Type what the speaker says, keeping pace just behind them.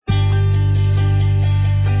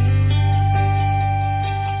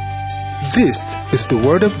This is the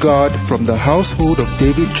Word of God from the household of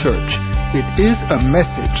David Church. It is a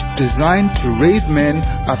message designed to raise men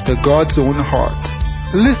after God's own heart.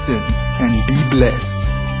 Listen and be blessed.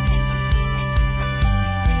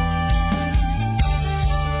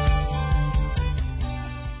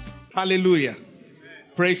 Hallelujah.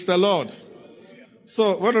 Praise the Lord.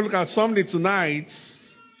 So we're going to look at something tonight.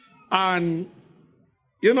 And,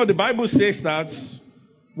 the Bible says that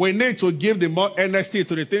we need to give the more earnesty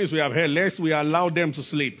to the things we have heard, lest we allow them to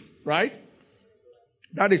sleep. Right?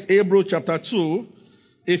 That is Hebrews chapter 2.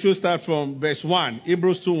 If you start from verse 1,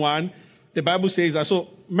 Hebrews 2:1, the Bible says that. So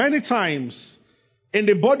many times in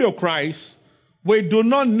the body of Christ, we do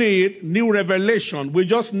not need new revelation. We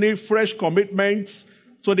just need fresh commitments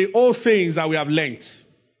to the old things that we have learned.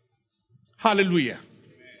 Hallelujah.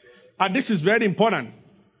 And this is very important.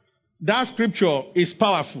 That scripture is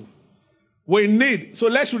powerful. We need, so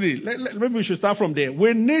let's read it. Maybe we should start from there.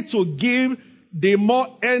 We need to give the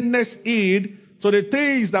more earnest heed to the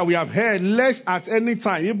things that we have heard, lest at any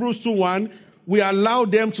time, Hebrews 2:1, we allow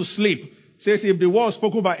them to sleep. It says, if the word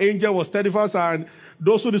spoken by angel was steadfast, and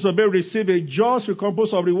those who disobey receive a just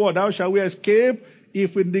recompense of reward, how shall we escape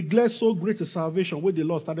if we neglect so great a salvation, which the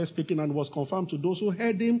Lord started speaking and was confirmed to those who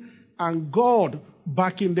heard him, and God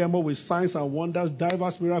backing them up with signs and wonders,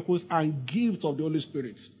 diverse miracles, and gifts of the Holy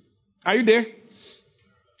Spirit. Are you there?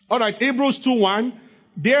 All right, Hebrews 2:1.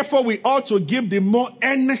 Therefore, we ought to give the more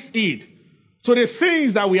earnest heed to the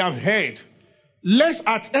things that we have heard, lest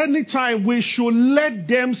at any time we should let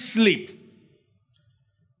them sleep.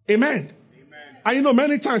 Amen. And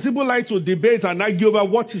many times people like to debate and argue about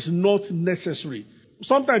what is not necessary.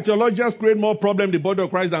 Sometimes theologians create more problem in the body of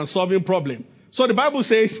Christ than solving problem. So the Bible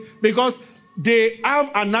says, because they have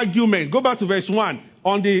an argument. Go back to verse 1,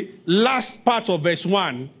 on the last part of verse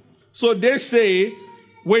 1. So they say,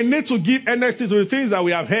 we need to give earnestly to the things that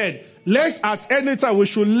we have heard, lest at any time we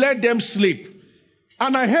should let them sleep.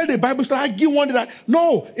 And I heard the Bible argue one day that,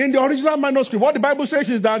 no, in the original manuscript, what the Bible says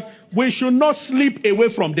is that we should not sleep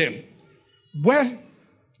away from them. Well,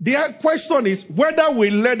 the question is whether we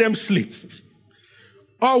let them sleep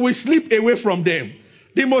or we sleep away from them.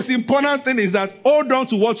 The most important thing is that hold on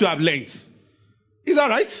to what you have learned. Is that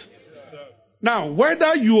right? Yes, now,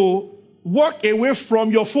 whether you walk away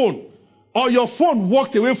from your phone or your phone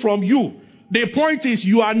walked away from you, the point is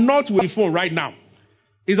you are not with the phone right now.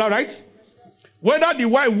 Is that right? Whether the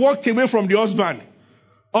wife walked away from the husband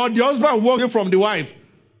or the husband walked away from the wife,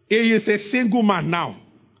 he is a single man now.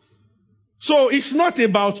 So it's not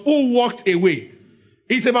about who walked away.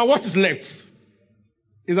 It's about what is left.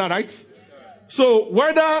 Is that right? So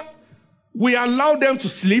whether we allow them to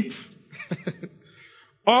sleep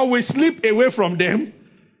or we sleep away from them,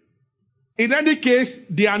 in any case,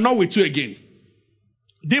 they are not with you again.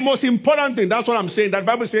 The most important thing, that's what I'm saying, that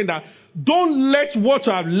Bible is saying that don't let what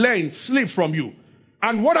you have learned slip from you.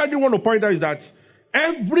 And what I do want to point out is that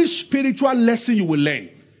every spiritual lesson you will learn,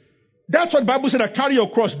 that's what the Bible said, that carry your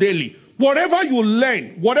cross daily. Whatever you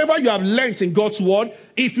learn, whatever you have learned in God's word,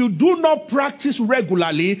 if you do not practice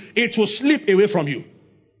regularly, it will slip away from you.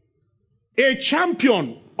 A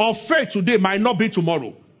champion of faith today might not be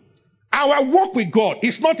tomorrow. Our walk with God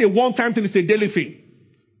is not a one-time thing, it's a daily thing.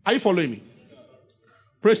 Are you following me?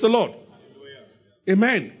 Praise the Lord.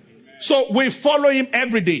 Amen. So we follow him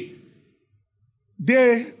every day.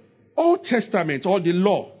 The Old Testament or the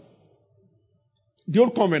law, the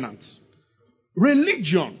Old Covenant,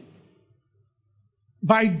 religion,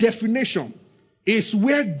 by definition, is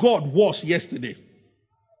where God was yesterday.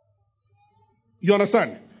 You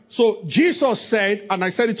understand? So Jesus said, and I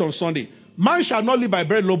said it on Sunday, man shall not live by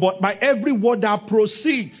bread alone, but by every word that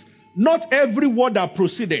proceeds. Not every word that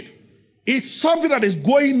proceeded. It's something that is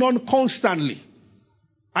going on constantly.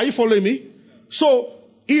 Are you following me? So,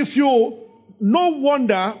 no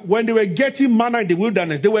wonder when they were getting manna in the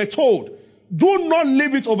wilderness, they were told, do not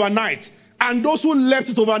leave it overnight. And those who left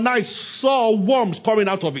it overnight saw worms coming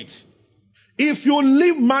out of it. If you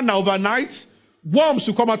leave manna overnight, worms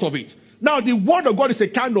will come out of it. Now, the word of God is a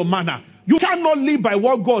kind of manna. You cannot live by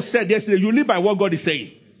what God said yesterday. You live by what God is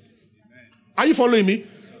saying. Are you following me?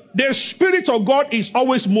 The Spirit of God is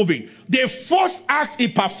always moving. The first act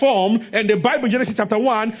he performed in the Bible, Genesis chapter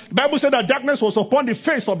 1, the Bible said that darkness was upon the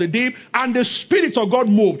face of the deep, and the Spirit of God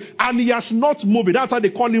moved. And he has not moved. That's how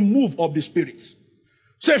they call him move of the Spirit.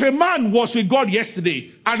 So if a man was with God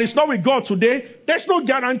yesterday and is not with God today, there's no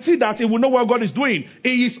guarantee that he will know what God is doing.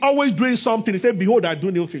 He is always doing something. He said, behold, I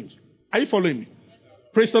do new things. Are you following me?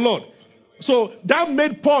 Praise the Lord. So that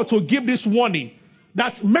made Paul to give this warning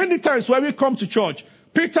that many times when we come to church,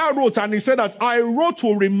 Peter wrote and he said that I wrote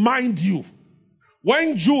to remind you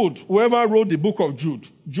When Jude, whoever wrote the book of Jude,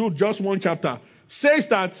 just one chapter, says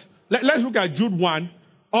that, let's look at Jude 1,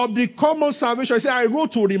 of the common salvation. He said, I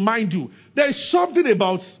wrote to remind you. There is something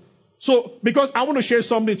about, because I want to share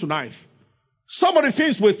something tonight. Some of the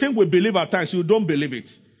things we think we believe at times, you don't believe it.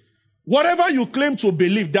 Whatever you claim to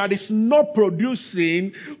believe that is not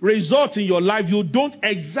producing results in your life, you don't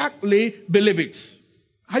exactly believe it.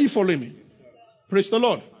 Are you following me? Praise the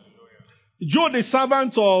Lord. Jude, the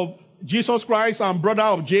servant of Jesus Christ and brother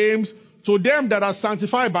of James, to them that are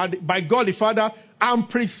sanctified by God the Father and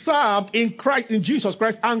preserved in Christ, in Jesus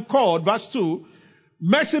Christ, and called, verse 2,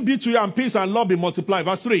 mercy be to you and peace and love be multiplied.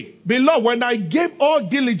 Verse 3, beloved, when I gave all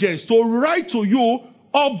diligence to write to you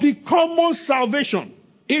of the common salvation,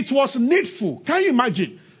 it was needful. Can you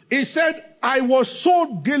imagine? He said, I was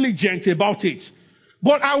so diligent about it,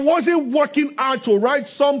 but I wasn't working hard to write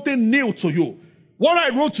something new to you. What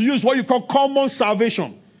I wrote to you is what you call common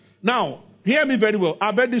salvation. Now, hear me very well.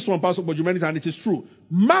 I bet this one, Pastor Bojumenis, and it is true.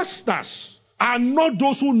 Masters are not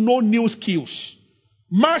those who know new skills.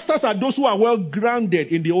 Masters are those who are well grounded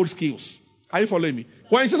in the old skills. Are you following me?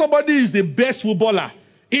 When you say somebody is the best footballer,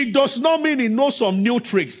 it does not mean he knows some new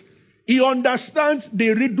tricks. He understands the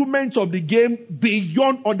rudiments of the game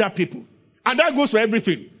beyond other people. And that goes for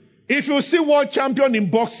everything. If you see world champion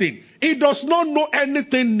in boxing, he does not know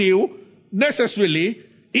anything new necessarily.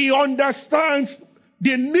 He understands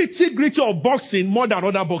the nitty-gritty of boxing more than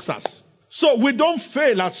other boxers. So we don't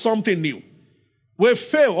fail at something new. We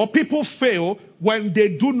fail, or people fail, when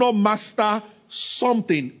they do not master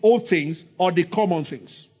something, old things, or the common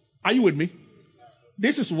things. Are you with me?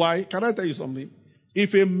 This is why, can I tell you something?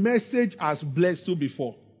 If a message has blessed you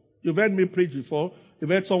before, you've heard me preach before, you've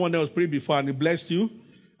heard someone else preach before and it blessed you,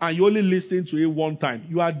 and you only listen to it one time,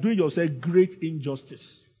 you are doing yourself great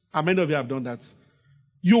injustice. How many of you have done that?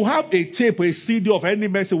 You have a tape, a CD of any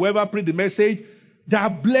message, whoever preached the message,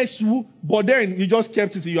 that blessed you, but then you just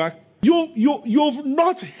kept it in your... You've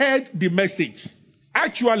not heard the message.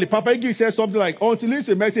 Actually, Papa Igi says something like, until you listen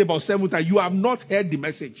to a message about 7 times, you have not heard the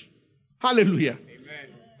message. Hallelujah.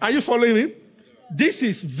 Amen. Are you following me? This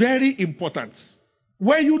is very important.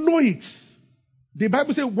 When you know it, the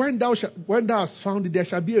Bible says, when thou hast found it, there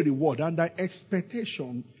shall be a reward, and thy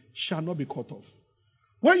expectation shall not be cut off.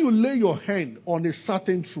 When you lay your hand on a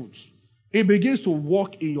certain truth, it begins to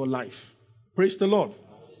work in your life. Praise the Lord.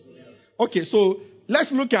 Okay, so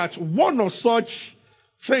let's look at one of such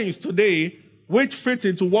things today which fits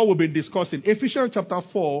into what we've been discussing. Ephesians chapter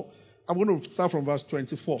 4, I'm going to start from verse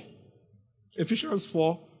 24. Ephesians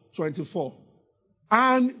 4, 24.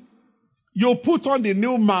 And you put on the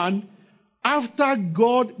new man after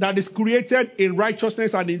God that is created in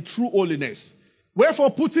righteousness and in true holiness.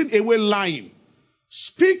 Wherefore, putting away lying,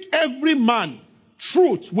 speak every man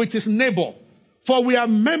truth with his neighbor, for we are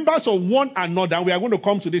members of one another. And we are going to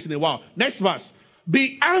come to this in a while. Next verse.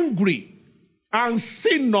 Be angry and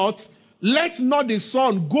sin not. Let not the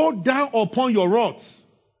sun go down upon your wrath.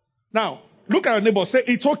 Now, look at your neighbor. Say,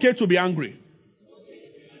 it's okay to be angry.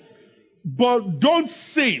 But don't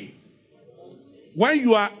sin when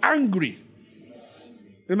you are angry.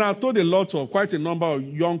 You know, I've told quite a number of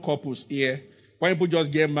young couples here, when people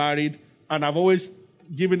just get married, and I've always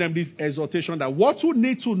given them this exhortation that what you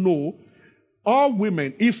need to know, all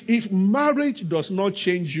women, if marriage does not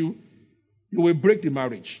change you, you will break the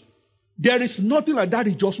marriage. There is nothing like that.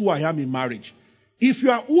 It's just who I am in marriage. If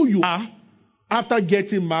you are who you are after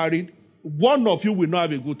getting married, one of you will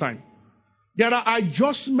not have a good time. There are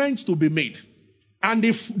adjustments to be made. And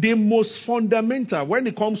the most fundamental, when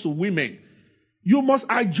it comes to women, you must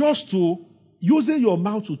adjust to using your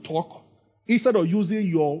mouth to talk instead of using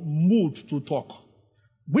your mood to talk.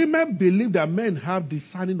 Women believe that men have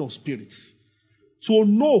discerning of spirits to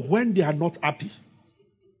know when they are not happy.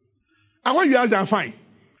 And when you ask, they are fine.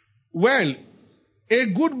 Well,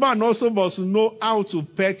 a good man also must know how to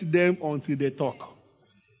pet them until they talk.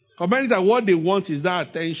 Commenting that what they want is that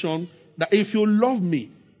attention, that if you love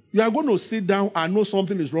me, you are going to sit down and know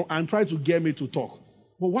something is wrong and try to get me to talk.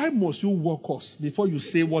 But why must you work us before you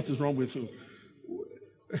say what is wrong with you?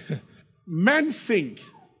 Men think,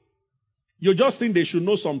 you just think they should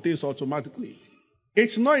know some things automatically.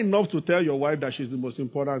 It's not enough to tell your wife that she's the most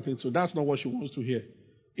important thing, so that's not what she wants to hear.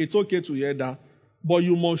 It's okay to hear that, but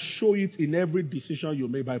you must show it in every decision you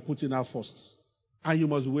make by putting her first. And you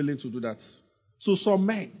must be willing to do that. So some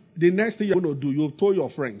men, the next thing you're going to do, you'll tell your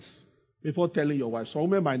friends before telling your wife. Some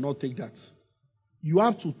women might not take that. You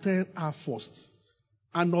have to tell her first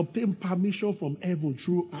and obtain permission from heaven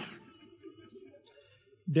through her.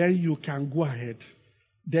 Then you can go ahead.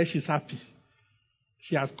 Then she's happy.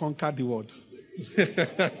 She has conquered the world.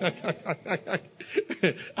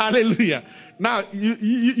 Hallelujah. Now,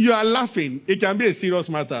 you are laughing. It can be a serious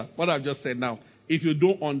matter, what I've just said now. If you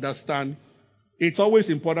don't understand, it's always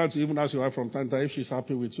important to even ask your wife from time to time if she's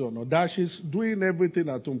happy with you or not. That she's doing everything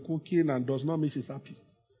at home, cooking, and does not mean she's happy.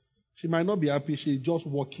 She might not be happy. She's just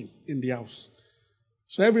working in the house.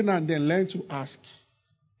 So every now and then, learn to ask.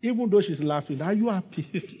 Even though she's laughing, are you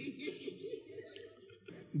happy?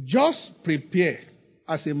 Just prepare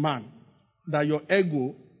as a man that your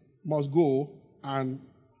ego must go, and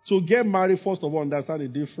to get married, first of all, understand the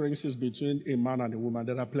differences between a man and a woman.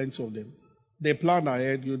 There are plenty of them. They plan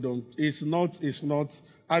ahead, you don't. It's not.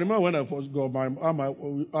 I remember when I first got married,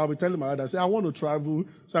 I'll be telling my dad, I say, I want to travel,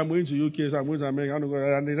 so I'm going to UK, so I'm going to America,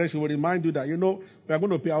 and the next will remind you that, we are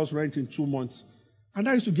going to pay house rent in 2 months. And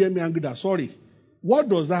that used to get me angry that, sorry, what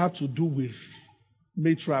does that have to do with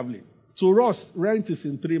me traveling? To us, rent is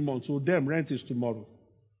in 3 months. To them, rent is tomorrow.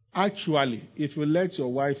 Actually, if you let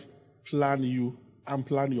your wife plan you and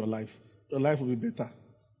plan your life will be better.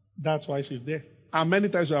 That's why she's there. And many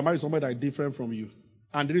times you are married to somebody that is different from you.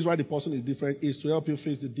 And the reason why the person is different is to help you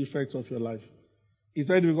face the defects of your life. It's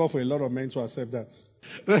very difficult for a lot of men to accept that.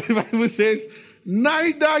 The Bible says,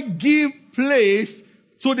 neither give place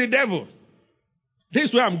to the devil. This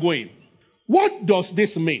is where I'm going. What does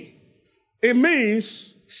this mean? It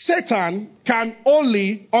means Satan can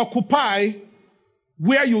only occupy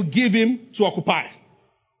where you give him to occupy.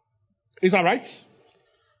 Is that right?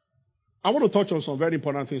 I want to touch on some very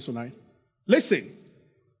important things tonight. Listen.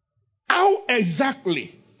 How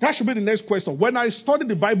exactly? That should be the next question. When I study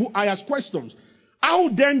the Bible, I ask questions. How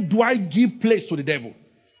then do I give place to the devil?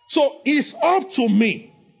 So it's up to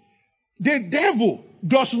me. The devil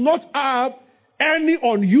does not have any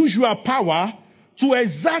unusual power to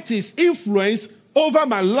exert his influence over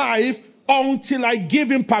my life until I give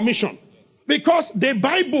him permission. Because the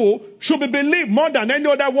Bible should be believed more than any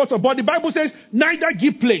other word. But the Bible says, neither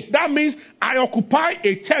give place. That means I occupy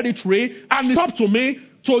a territory and it's up to me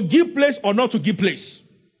to give place or not to give place.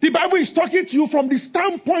 The Bible is talking to you from the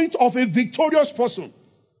standpoint of a victorious person.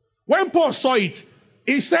 When Paul saw it,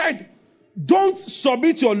 he said, don't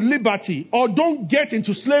submit your liberty or don't get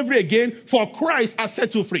into slavery again, for Christ has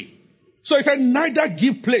set you free. So he said, neither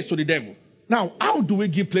give place to the devil. Now, how do we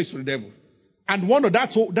give place to the devil? And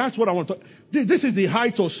that's what I want to talk. This is the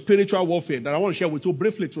height of spiritual warfare that I want to share with you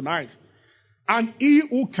briefly tonight. And he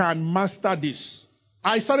who can master this.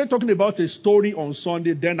 I started talking about a story on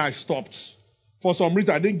Sunday, then I stopped. For some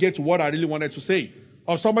reason, I didn't get to what I really wanted to say.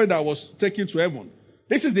 Of somebody that was taken to heaven.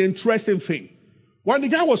 This is the interesting thing. When the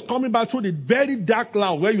guy was coming back through the very dark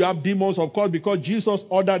cloud, where you have demons, of course, because Jesus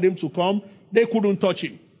ordered them to come, they couldn't touch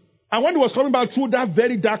him. And when he was coming back through that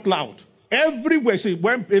very dark cloud, everywhere, see,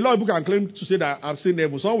 when a lot of people can claim to say that I've seen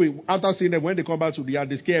heaven. Some after seeing them, when they come back to the earth,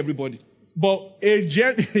 they scare everybody. But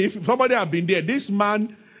if somebody has been there, this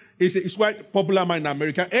man is quite a popular man in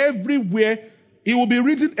America. Everywhere, he will be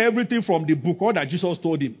reading everything from the book, all that Jesus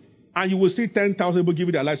told him. And you will see 10,000 people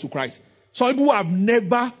giving their lives to Christ. Some people who have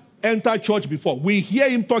never entered church before, we hear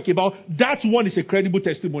him talk about that one is a credible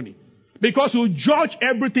testimony. Because you judge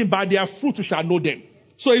everything by their fruit, you shall know them.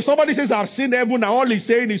 So if somebody says, I've seen heaven, and all he's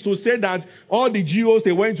saying is to say that all the Jews,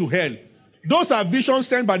 they went to hell. Those are visions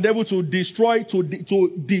sent by the devil to destroy, to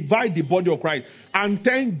divide the body of Christ. And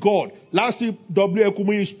thank God, last week, W.A.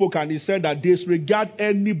 Kumuyi spoke and he said that disregard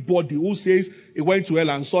anybody who says he went to hell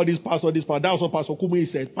and saw this pastor. That was what Pastor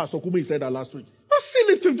Kumuyi said. Pastor Kumuyi said that last week. That's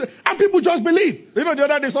silly things. And people just believe. The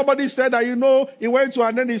other day somebody said that, he went to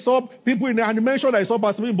and then he saw people in the animation that he saw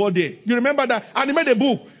Pastor Kumuyi body. You remember that? And he made a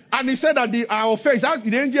book. And he said that our face,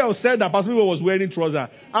 the angel said that Pastor Kumuyi was wearing trousers.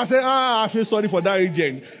 I said, I feel sorry for that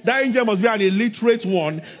angel. That angel must be an illiterate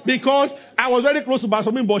one, because I was very close to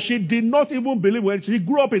Pastor Kumuyi, but she did not even believe when she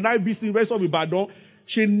grew up in IBC, University of Ibadan.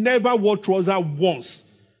 She never wore trousers once.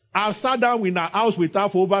 I sat down in her house with her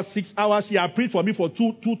for over 6 hours. She had prayed for me for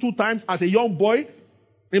two times as a young boy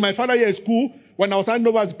in my final year at school. When I was handing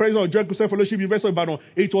over as the president of Joint Christian Fellowship University of Ibadan,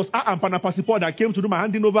 it was her and Panapasipor that came to do my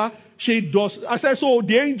handing over. I said, so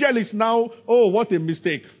the angel is now, what a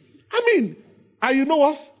mistake. And you know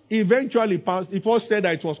what? Eventually, it was said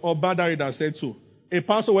that it was Obadari that said so. A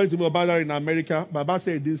pastor went to Obadari in America. Baba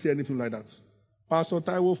said he didn't say anything like that. Pastor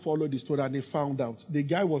Taiwo followed the story and he found out the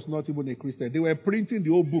guy was not even a Christian. They were printing the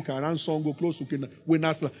old book around Songo close to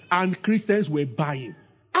Winasla, and Christians were buying.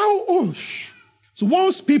 So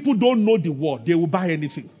once people don't know the word, they will buy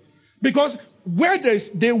anything. Because where there's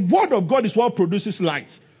the word of God is what produces light.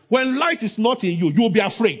 When light is not in you, you'll be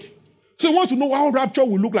afraid. So you want to know how rapture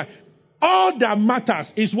will look like. All that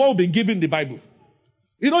matters is what will be given in the Bible.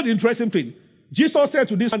 You know the interesting thing? Jesus said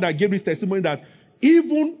to this man that gave his testimony that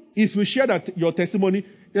even if you share your testimony,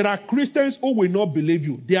 there are Christians who will not believe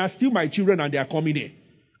you. They are still my children and they are coming here.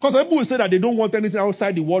 Because people will say that they don't want anything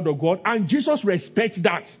outside the word of God, and Jesus respects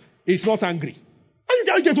that. He's not angry.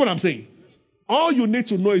 You get what I'm saying? All you need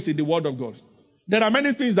to know is in the word of God. There are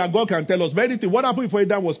many things that God can tell us. Many things. What happened before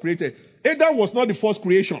Adam was created? Adam was not the first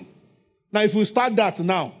creation. Now, if we start that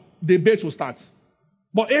now, debate will start.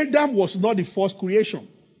 But Adam was not the first creation.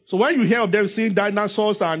 So when you hear of them seeing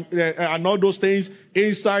dinosaurs and all those things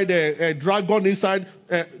inside a dragon, inside,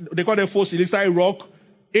 they call them fossil, inside rock,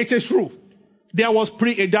 it is true. There was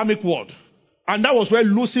pre-Adamic world. And that was where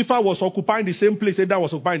Lucifer was occupying the same place Adam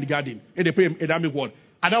was occupying the garden, in the pre-Adamic world.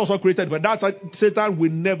 And that was all created. But that's why Satan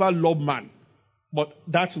will never love man. But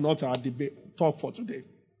that's not our debate talk for today.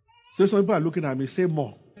 So some people are looking at me, say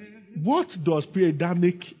more. What does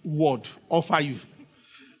pre-Adamic world offer you?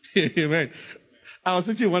 Amen. I was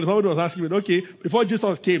thinking when somebody was asking me, okay, before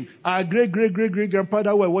Jesus came, our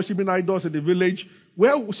great-great-great-great-grandfather were worshiping idols in the village.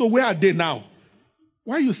 Where are they now?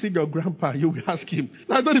 Why you see your grandpa? You will ask him.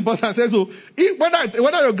 That's what the pastor says. So,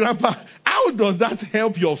 whether your grandpa, how does that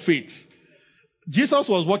help your faith? Jesus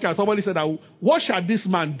was walking and somebody said, what shall this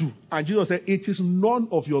man do? And Jesus said, it is none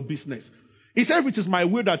of your business. He said, if it is my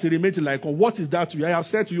will that he remains in like, what is that to you? I have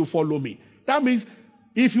said to you, follow me. That means,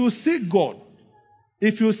 if you see God,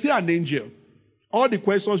 if you see an angel, all the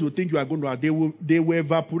questions you think you are going to ask, they will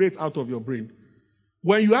evaporate out of your brain.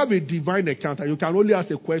 When you have a divine encounter, you can only ask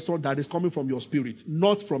a question that is coming from your spirit,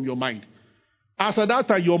 not from your mind. As at that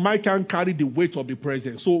time, your mind can't carry the weight of the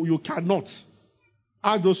presence. So you cannot.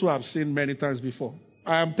 As those who have seen many times before,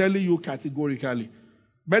 I am telling you categorically,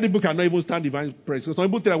 many people cannot even stand divine presence. Some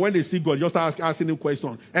people think that when they see God, just asking him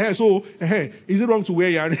questions. Is it wrong to wear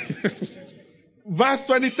yarn? Verse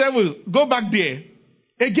 27, go back there.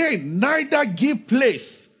 Again, neither give place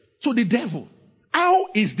to the devil. How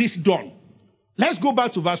is this done? Let's go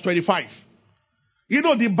back to verse 25. You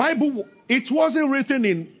know, the Bible, it wasn't written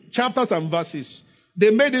in chapters and verses. They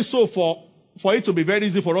made it so for it to be very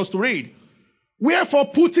easy for us to read. Wherefore,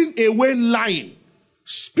 putting away lying,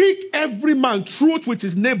 speak every man truth with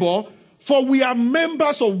his neighbor, for we are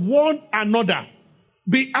members of one another.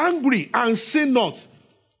 Be angry and sin not.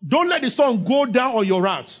 Don't let the sun go down on your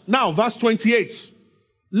wrath. Now, verse 28.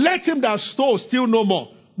 Let him that stole steal no more,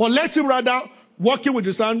 but let him rather working with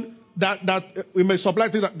the sun that we may supply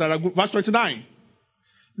things that are good. Verse 29.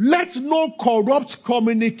 Let no corrupt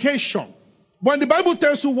communication. When the Bible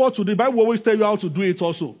tells you what to do, the Bible always tells you how to do it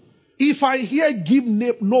also. If I hear give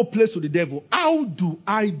no place to the devil, how do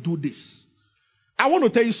I do this? I want to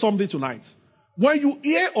tell you something tonight. When you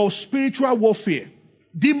hear of spiritual warfare,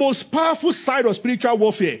 the most powerful side of spiritual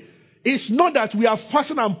warfare is not that we are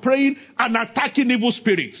fasting and praying and attacking evil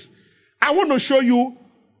spirits. I want to show you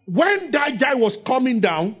when that guy was coming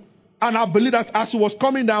down, and I believe that as he was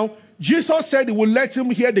coming down, Jesus said he would let him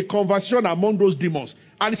hear the conversation among those demons.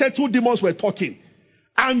 And he said 2 demons were talking.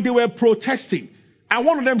 And they were protesting. And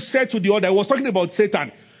one of them said to the other, he was talking about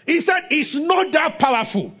Satan. He said, it's not that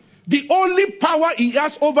powerful. The only power he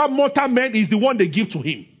has over mortal men is the one they give to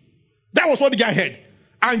him. That was what the guy heard.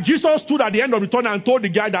 And Jesus stood at the end of the tunnel and told the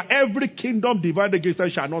guy that every kingdom divided against them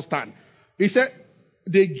shall not stand. He said,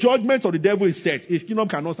 the judgment of the devil is set. His kingdom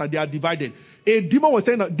cannot stand. They are divided. A demon was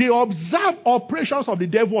saying that they observe operations of the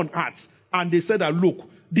devil on earth. And they said that, look,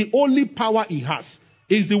 the only power he has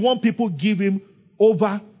is the one people give him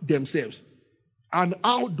over themselves. And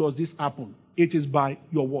how does this happen? It is by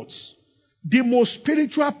your words. The most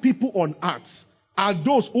spiritual people on earth are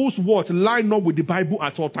those whose words line up with the Bible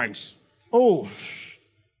at all times. Oh,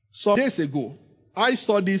 some days ago, I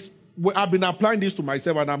saw this. I've been applying this to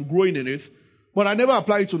myself and I'm growing in it. But I never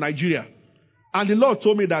applied it to Nigeria. And the Lord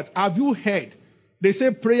told me that, have you heard? They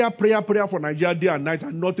say prayer for Nigeria day and night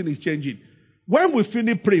and nothing is changing. When we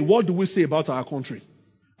finish praying, what do we say about our country?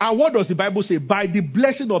 And what does the Bible say? By the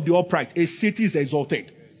blessing of the upright, a city is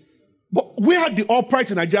exalted. But where the upright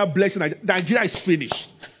in Nigeria blessing, Nigeria is finished.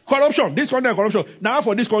 Corruption, this country and corruption. Now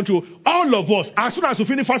for this country, all of us, as soon as we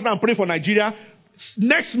finish fasting and praying for Nigeria,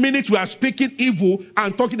 next minute we are speaking evil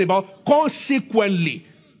and talking about consequently,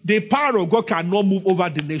 the power of God cannot move over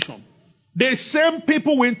the nation. The same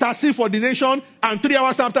people will intercede for the nation, and 3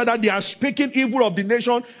 hours after that, they are speaking evil of the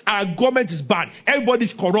nation. Our government is bad. Everybody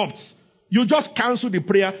is corrupt. You just cancel the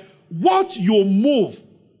prayer. What you move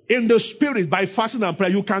in the spirit by fasting and prayer,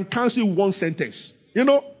 you can cancel one sentence. You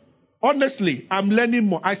know, honestly, I'm learning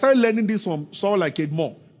more. I started learning this from someone like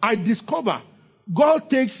Edmond. I discover God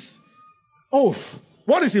takes,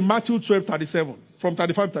 what is in Matthew 12:37? From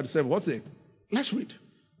 35 to 37. What's it? Let's read.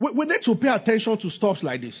 We need to pay attention to stuff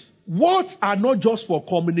like this. Words are not just for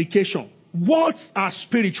communication. Words are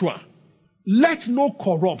spiritual. let no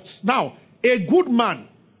corrupt. Now, a good man,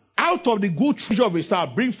 out of the good treasure of his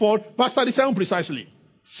heart, bring forth, verse 37 precisely.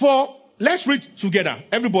 For, let's read together,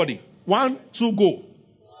 everybody. 1, 2, go.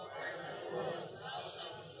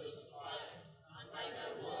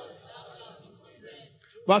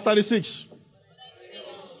 Verse 36.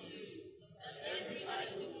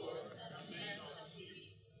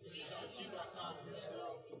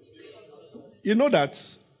 You know that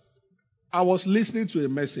I was listening to a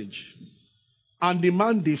message and the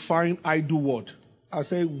man defined idle word. I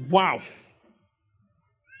said, wow.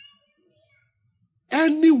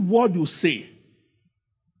 Any word you say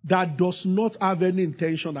that does not have any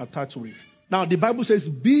intention attached to it. Now, the Bible says,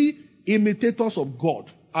 be imitators of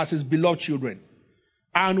God as his beloved children.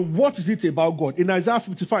 And what is it about God? In Isaiah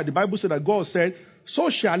 55, the Bible said that God said,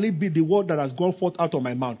 so shall it be the word that has gone forth out of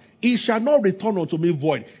my mouth. It shall not return unto me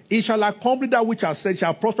void. It shall accomplish that which I sent,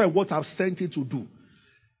 shall prosper in what I have sent it to do.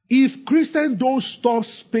 If Christians don't stop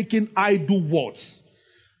speaking idle words,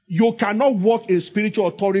 you cannot walk in spiritual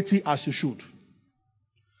authority as you should.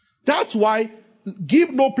 That's why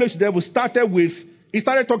give no place to the devil he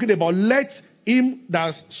started talking about let him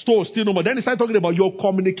that stole steal no more. Then he started talking about your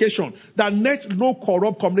communication. That let no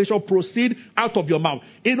corrupt communication proceed out of your mouth.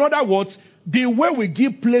 In other words, the way we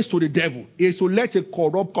give place to the devil is to let a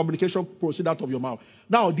corrupt communication proceed out of your mouth.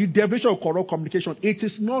 Now, the definition of corrupt communication, it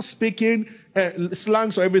is not speaking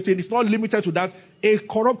slangs or everything. It's not limited to that. A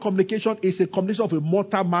corrupt communication is a communication of a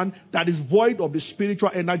mortal man that is void of the spiritual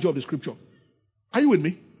energy of the scripture. Are you with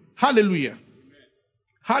me? Hallelujah. Amen.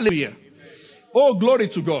 Hallelujah. Amen. Oh, glory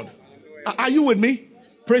to God. Are you with me?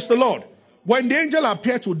 Praise the Lord. When the angel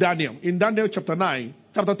appeared to Daniel, in Daniel chapter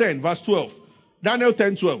 10, verse 12, Daniel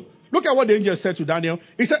 10:12. Look at what the angel said to Daniel.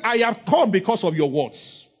 He said, I have come because of your words.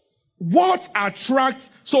 Words attract.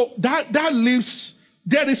 So that leaves,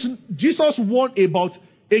 Jesus warned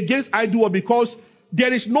against idle word because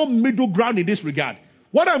there is no middle ground in this regard.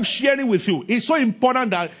 What I'm sharing with you is so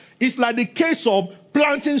important that it's like the case of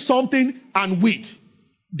planting something and weed.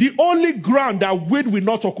 The only ground that weed will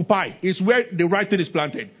not occupy is where the right thing is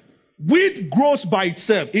planted. Weed grows by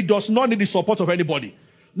itself. It does not need the support of anybody.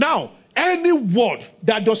 Now, any word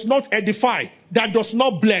that does not edify, that does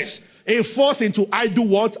not bless, it falls into idle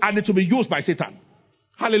words and it will be used by Satan.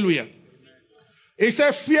 Hallelujah. He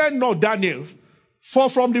said, fear not, Daniel, for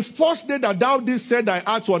from the first day that thou didst set thy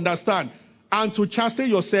heart to understand and to chasten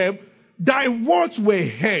yourself, thy words were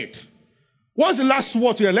heard. What's the last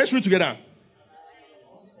word here? Let's read together.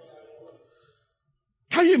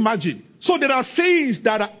 Can you imagine? So there are things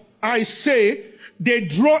that I say, they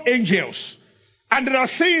draw angels. And there are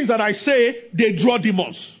things that I say, they draw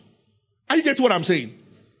demons. Are you getting what I'm saying?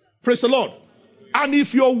 Praise the Lord. And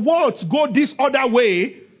if your words go this other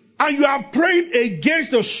way, and you are praying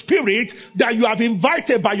against the spirit that you have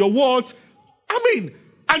invited by your words,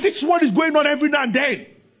 and this is what is going on every now and then.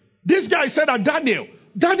 This guy said that Daniel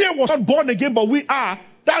was not born again, but we are.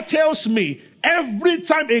 That tells me every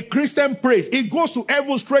time a Christian prays, it goes to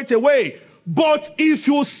heaven straight away. But if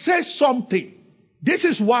you say something, this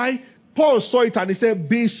is why Paul saw it and he said,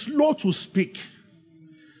 be slow to speak.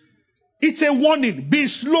 It's a warning. Be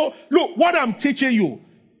slow. Look, what I'm teaching you,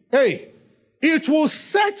 it will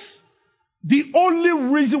set the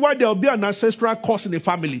only reason why there will be an ancestral curse in the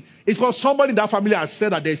family is because somebody in that family has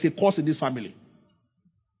said that there is a curse in this family.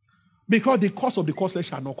 Because the curse of the curseless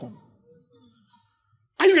shall not come.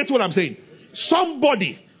 Are you getting what I'm saying?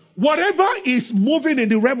 Somebody, whatever is moving in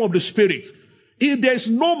the realm of the spirit, if there's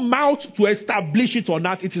no mouth to establish it or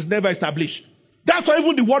not, it is never established. That's why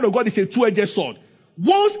even the word of God is a two-edged sword.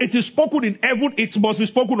 Once it is spoken in heaven, it must be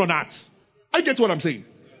spoken on earth. I get what I'm saying.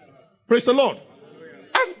 Praise the Lord.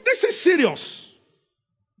 And this is serious.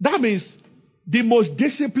 That means the most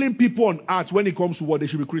disciplined people on earth when it comes to what they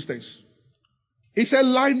should be Christians. He said,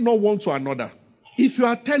 lie not one to another. If you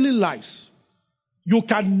are telling lies, you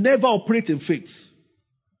can never operate in faith.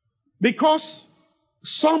 Because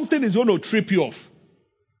something is going to trip you off.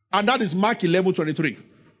 And that is Mark 11:23.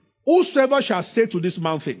 Whosoever shall say to this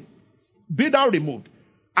mountain, be thou removed,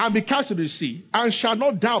 and be cast into the sea, and shall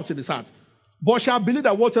not doubt in his heart, but shall believe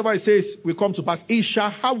that whatever he says will come to pass, he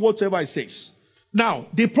shall have whatever he says. Now,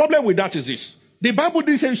 the problem with that is this. The Bible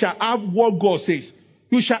didn't say you shall have what God says.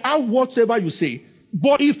 You shall have whatever you say.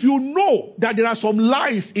 But if you know that there are some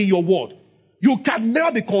lies in your word, you can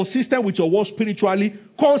never be consistent with your word spiritually.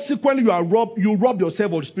 Consequently, you rob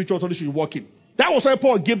yourself of the spiritual authority you walk in. That was why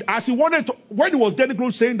Paul gave, as he wanted to, when he was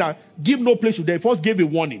dedicated saying that give no place to the devil, he first gave a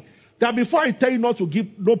warning. That before I tell you not to give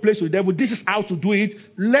no place to the devil, this is how to do it.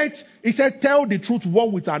 He said, tell the truth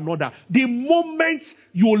one with another. The moment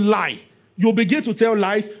you lie, You begin to tell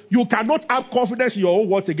lies. You cannot have confidence in your own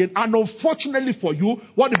words again. And unfortunately for you,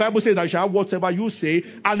 what the Bible says, that you shall have whatever you say.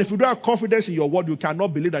 And if you don't have confidence in your word, you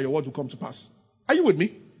cannot believe that your word will come to pass. Are you with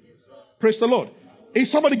me? Yes, praise the Lord.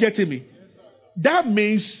 Is somebody getting me? That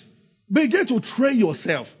means begin to train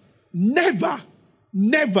yourself. Never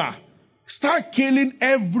start killing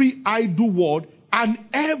every idle word and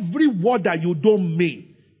every word that you don't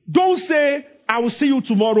mean. Don't say, I will see you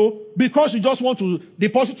tomorrow, because you just want the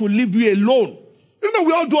person to leave you alone. You know,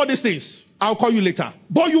 we all do all these things. I'll call you later.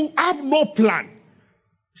 But you have no plan.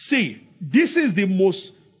 See, this is the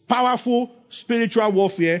most powerful spiritual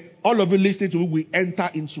warfare all of you listening to will enter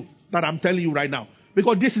into, that I'm telling you right now.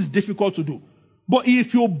 Because this is difficult to do. But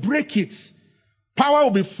if you break it, power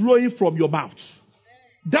will be flowing from your mouth.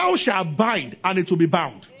 Thou shalt bind, and it will be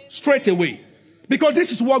bound straight away. Because this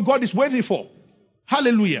is what God is waiting for.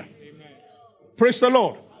 Hallelujah. Amen. Praise the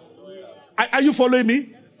Lord. Are you following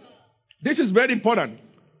me? This is very important.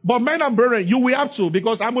 But men and brethren, you will have to,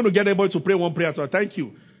 because I'm going to get able to pray one prayer. So thank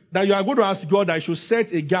you. That you are going to ask God that I should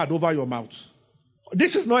set a guard over your mouth.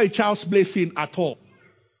 This is not a child's play thing at all.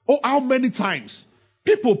 Oh, how many times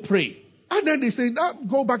people pray, and then they say,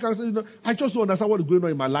 go back and say, I just don't understand what is going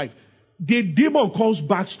on in my life. The demon comes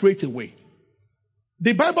back straight away.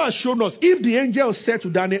 The Bible has shown us, if the angel said to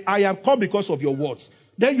Daniel, I have come because of your words,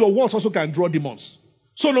 then your words also can draw demons.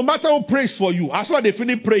 So no matter who prays for you, as long as they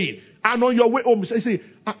finish praying, and on your way home, say,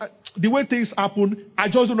 the way things happen, I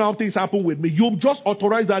just don't know how things happen with me. You just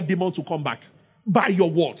authorize that demon to come back by your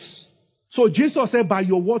words. So Jesus said, by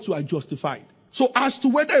your words you are justified. So as to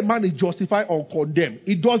whether a man is justified or condemned,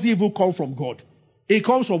 it doesn't even come from God. It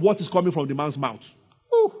comes from what is coming from the man's mouth.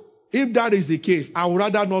 Ooh. If that is the case, I would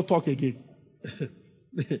rather not talk again.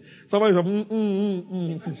 Somebody says,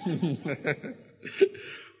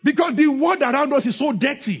 Because the word around us is so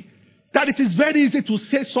dirty that it is very easy to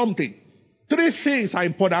say something. 3 things are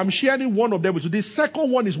important. I'm sharing one of them with you. The second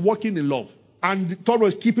one is walking in love. And the third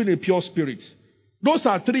one is keeping a pure spirit. Those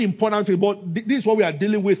are 3 important things, but this is what we are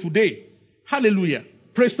dealing with today. Hallelujah.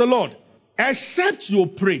 Praise the Lord. Except you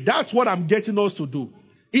pray. That's what I'm getting us to do.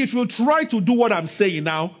 If you try to do what I'm saying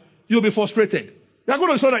now, you'll be frustrated. You're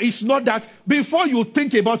going to say that it's not that. Before you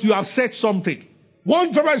think about it, you have said something.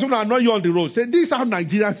 One driver is going to annoy you on the road. Say, this is how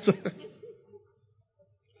Nigerians.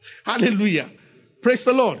 Hallelujah. Praise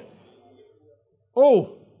the Lord.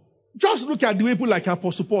 Oh, just look at the people like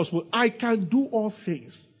Apostle Paul spoke. I can do all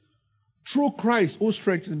things through Christ who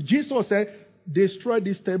strengthens me. Jesus said, destroy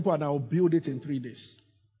this temple and I will build it in 3 days.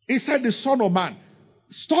 He said, the Son of Man.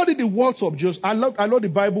 Study the words of Jesus. I love the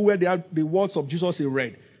Bible where they have the words of Jesus in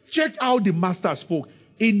red. Check how the Master spoke.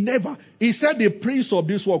 He said, the prince of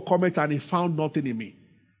this world cometh and he found nothing in me.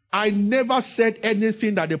 I never said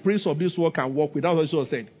anything that the prince of this world can work with. That's what Jesus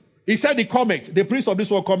said. He said, the prince of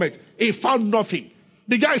this world cometh. He found nothing.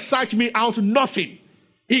 The guy searched me out, nothing.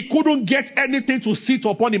 He couldn't get anything to sit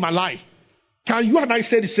upon in my life. Can you and I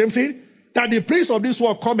say the same thing? That the prince of this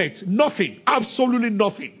world cometh, nothing, absolutely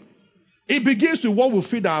nothing. It begins with what we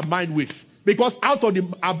feed our mind with. Because out of the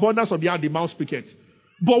abundance of the heart, the mouth speaketh.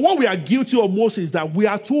 But what we are guilty of most is that we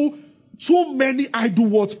are too many idle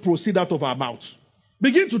words proceed out of our mouth.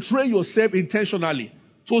 Begin to train yourself intentionally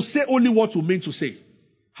to say only what you mean to say.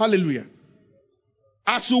 Hallelujah.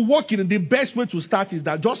 As you walk in, the best way to start is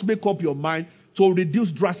that just make up your mind to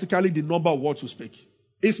reduce drastically the number of words you speak.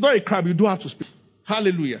 It's not a crime, you don't have to speak.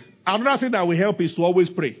 Hallelujah. Another thing that will help is to always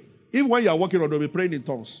pray. Even when you are walking on, you'll be praying in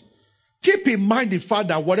tongues. Keep in mind the fact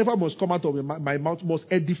that whatever must come out of my mouth must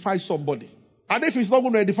edify somebody. And if it's not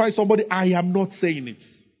going to edify somebody, I am not saying it.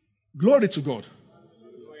 Glory to God.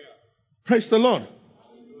 Hallelujah. Praise the Lord.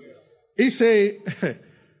 Hallelujah. It's a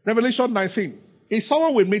Revelation 19. Is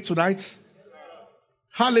someone with me tonight?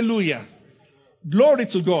 Hallelujah. Glory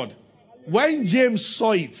to God. When James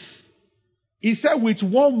saw it, he said, with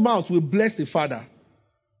one mouth we bless the Father.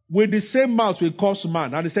 With the same mouth we curse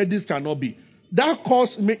man. And he said, this cannot be. That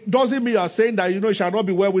curse doesn't mean you are saying that, it shall not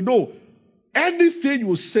be well. We know. Anything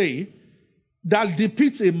you say that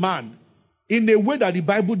depicts a man in a way that the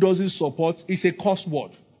Bible doesn't support is a curse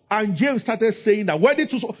word. And James started saying that.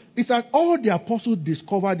 It's that all the apostles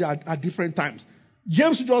discovered at different times.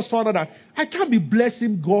 James just found out that I can't be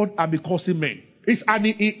blessing God and be cursing men.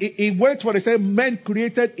 He went for, they said, men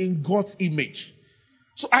created in God's image.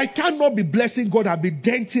 So I cannot be blessing God and be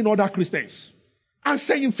denting other Christians and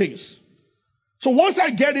saying things. So once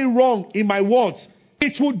I get it wrong in my words,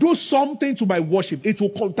 it will do something to my worship. It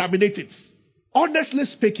will contaminate it. Honestly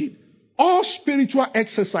speaking, all spiritual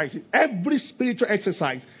exercises, every spiritual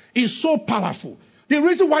exercise is so powerful. The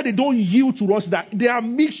reason why they don't yield to us is that they are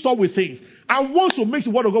mixed up with things. And once you mix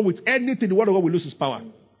the word of God with anything, the word of God will lose its power.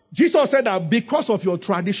 Jesus said that because of your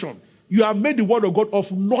tradition, you have made the word of God of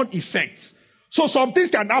non-effect. So some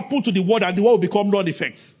things can happen to the word and the word will become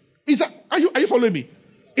non-effect. Are you following me?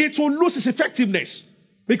 It will lose its effectiveness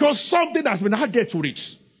because something has been added to it.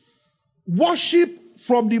 Worship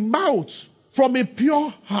from the mouth, from a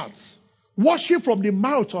pure heart, worship from the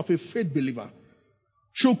mouth of a faith believer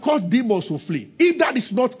should cause demons to flee. If that is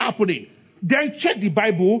not happening, then check the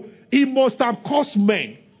Bible. It must have caused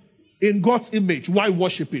men in God's image while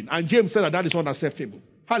worshiping. And James said that is unacceptable.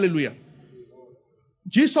 Hallelujah.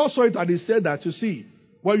 Jesus saw it and he said that, you see,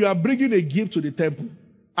 when you are bringing a gift to the temple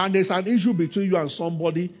and there's an issue between you and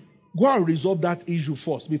somebody, go and resolve that issue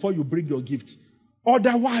first before you bring your gift.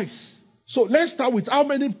 Otherwise, so let's start with how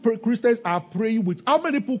many Christians are praying with, how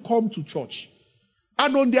many people come to church.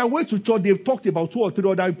 And on their way to church, they've talked about 2 or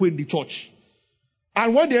 3 other people in the church.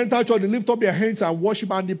 And when they enter church, they lift up their hands and worship.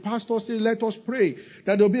 And the pastor says, let us pray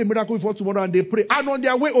that there will be a miracle before tomorrow. And they pray. And on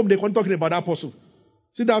their way home, they continue talking about that person.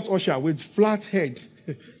 See that usher with flat head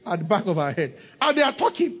at the back of her head. And they are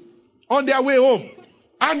talking on their way home.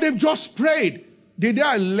 And they've just prayed. The day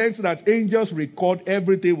I learned that angels record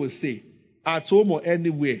everything we say, at home or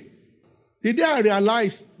anywhere. The day I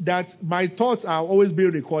realized that my thoughts are always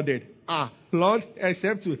being recorded. Lord,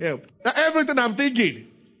 except to help. Now, everything I'm thinking,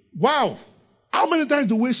 wow. How many times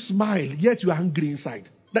do we smile, yet you are angry inside?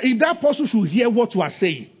 That if that person should hear what you are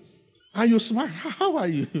saying, and you smile, how are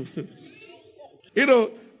you?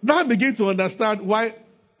 Now I begin to understand why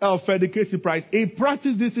Frederick Casey Price, he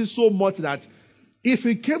practiced this so much that if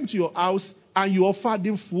he came to your house and you offered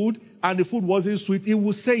him food and the food wasn't sweet, he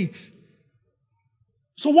would say it.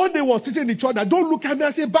 So one day he was sitting in the church that don't look at me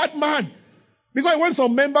and say, bad man. Because when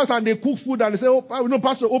some members and they cook food and they say,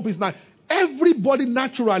 Pastor, hope is nice. Everybody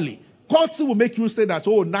naturally, God will make you say that,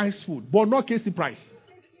 nice food, but not Casey Price.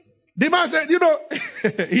 The man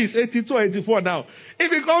said, he's 82 or 84 now.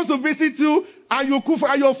 If he comes to visit you and you cook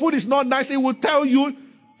and your food is not nice, he will tell you,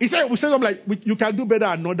 we say something like, you can do better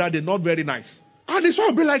another day, not very nice. And this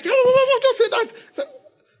one will be like, don't say that.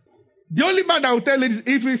 The only man that will tell it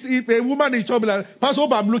is if a woman in trouble, like, Pastor,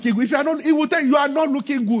 hope I'm looking good. If you are not, he will tell you are not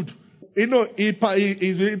looking good. He's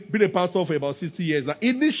been a pastor for about 60 years now.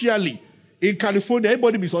 Initially, in California,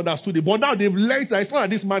 everybody misunderstood it. But now they've learned that it's not that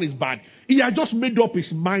this man is bad. He had just made up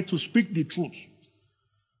his mind to speak the truth.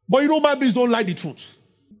 But man beings don't like the truth.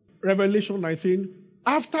 Revelation 19.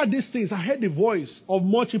 After these things, I heard the voice of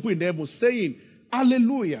much people in the heaven saying,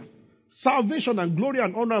 Hallelujah. Salvation and glory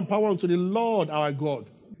and honor and power unto the Lord our God.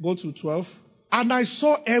 Go to 12. And I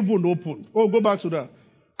saw heaven open. Go back to that.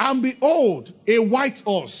 And behold, a white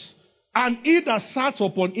horse. And he that sat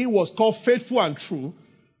upon it was called Faithful and True.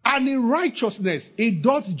 And in righteousness he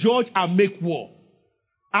doth judge and make war.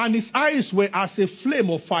 And his eyes were as a flame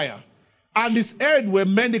of fire. And his head were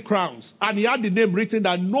many crowns. And he had the name written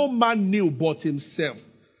that no man knew but himself.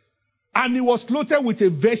 And he was clothed with a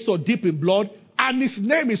vesture deep in blood. And his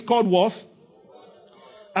name is called what?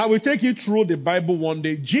 I will take you through the Bible one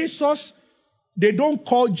day. Jesus, they don't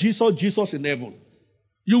call Jesus in heaven.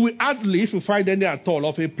 You will hardly, if you find any at all,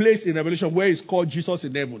 of a place in Revelation where it's called Jesus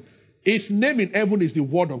in heaven. His name in heaven is the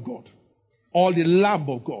Word of God or the Lamb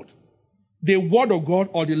of God. The Word of God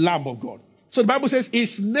or the Lamb of God. So the Bible says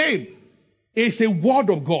his name is the Word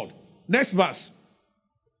of God. Next verse.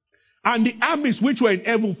 And the armies which were in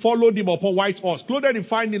heaven followed him upon white horse, clothed in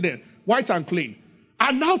fine linen, white and clean.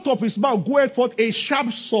 And out of his mouth goeth forth a sharp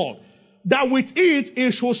sword, that with it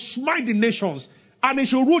he shall smite the nations, and he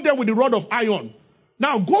shall rule them with the rod of iron.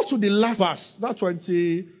 Now go to the last verse. That's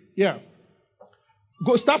 20. Yeah.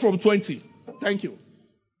 Go start from 20. Thank you.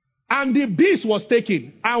 And the beast was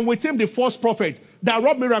taken, and with him the false prophet that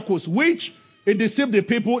wrought miracles, which he deceived the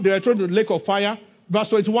people. They were thrown into the lake of fire. Verse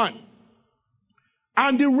 21.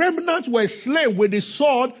 And the remnant were slain with the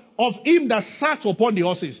sword of him that sat upon the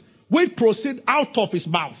horses, which proceed out of his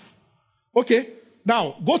mouth. Okay.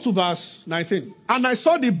 Now, go to verse 19. And I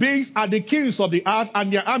saw the beasts and the kings of the earth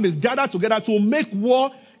and their armies gathered together to make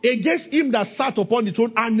war against him that sat upon the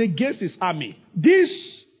throne and against his army. This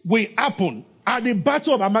will happen at the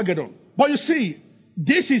battle of Armageddon. But you see,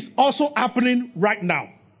 this is also happening right now.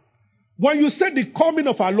 When you say the coming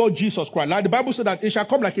of our Lord Jesus Christ, like the Bible said that he shall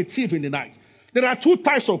come like a thief in the night. There are two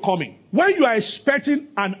types of coming. When you are expecting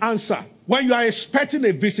an answer, when you are expecting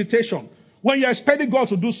a visitation, when you are expecting God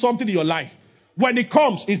to do something in your life, when it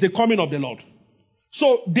comes, it's the coming of the Lord.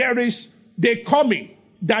 So there is the coming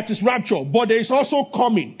that is rapture, but there is also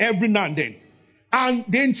coming every now and then. And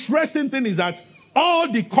the interesting thing is that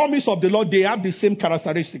all the comings of the Lord, they have the same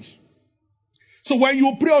characteristics. So when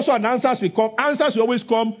you pray also and answers will come, answers will always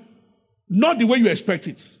come not the way you expect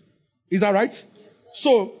it. Is that right?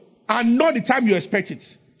 So, and not the time you expect it.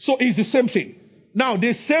 So it's the same thing. Now,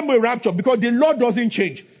 the same way rapture, because the Lord doesn't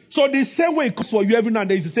change. So the same way it comes for you every now and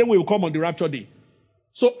then is the same way it will come on the rapture day.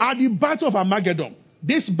 So at the battle of Armageddon,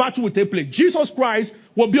 this battle will take place. Jesus Christ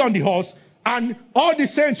will be on the horse, and all the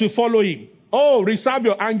saints will follow him. Oh, reserve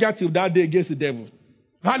your anger till that day against the devil.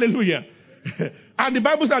 Hallelujah. And the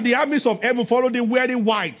Bible says the armies of heaven followed him wearing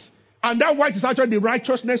white. And that white is actually the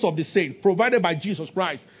righteousness of the saints provided by Jesus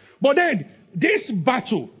Christ. But then, this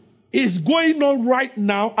battle is going on right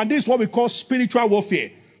now, and this is what we call spiritual warfare.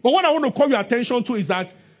 But what I want to call your attention to is that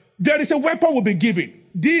there is a weapon will be given.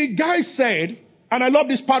 The guy said, and I love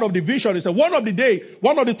this part of the vision, he said, one of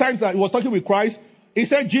the times that he was talking with Christ, he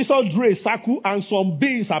said Jesus drew a circle and some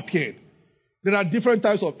beings appeared. There are different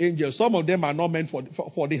types of angels. Some of them are not meant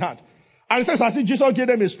for the heart. And it says, as if Jesus gave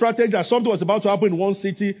them a strategy that something was about to happen in one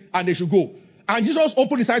city and they should go. And Jesus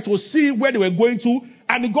opened his eyes to see where they were going to,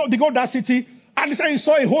 and they got to that city, and he said he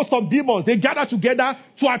saw a host of demons. They gathered together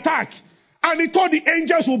to attack. And he thought the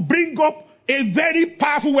angels would bring up a very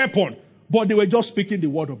powerful weapon, but they were just speaking the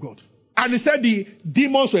word of God. And he said the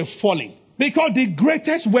demons were falling, because the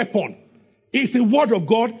greatest weapon is the word of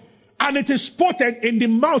God, and it is spotted in the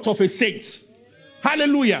mouth of a saint.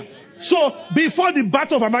 Hallelujah. So, before the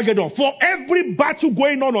battle of Armageddon, for every battle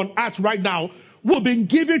going on earth right now, we've been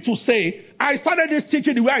given to say, I started this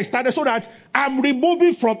teaching the way I started so that I'm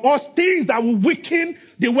removing from us things that will weaken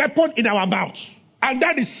the weapon in our mouth. And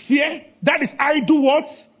that is fear, that is idle words,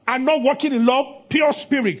 and not walking in love, pure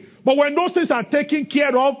spirit. But when those things are taken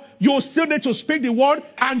care of, you still need to speak the word,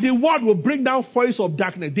 and the word will bring down forces of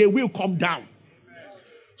darkness. They will come down.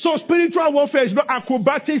 So spiritual warfare is not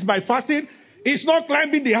acrobatics by fasting. It's not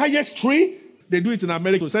climbing the highest tree. They do it in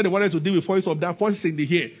America. They said they wanted to deal with forces of dark, forces in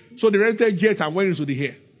the air. So they rented jets and went into the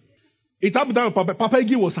air. It happened that Papa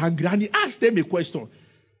Igi was angry, and he asked them a question.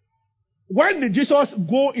 When did Jesus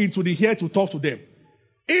go into the air to talk to them?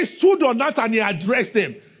 He stood on that and he addressed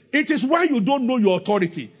them. It is when you don't know your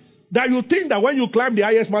authority that you think that when you climb the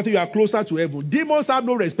highest mountain, you are closer to heaven. Demons have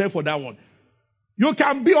no respect for that one. You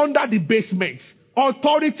can be under the basement.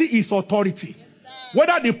 Authority is authority.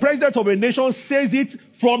 Whether the president of a nation says it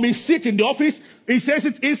from his seat in the office, he says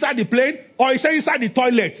it inside the plane, or he says it inside the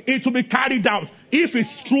toilet, it will be carried out if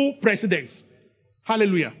it's true presidents.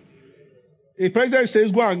 Hallelujah. A president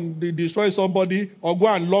says go and destroy somebody or go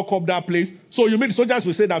and lock up that place. So you mean the soldiers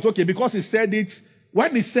will say that, okay, because he said it,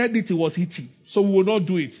 when he said it, he was hitting. So we will not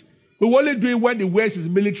do it. We will only do it when he wears his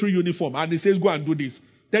military uniform and he says go and do this.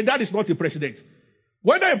 Then that is not a president.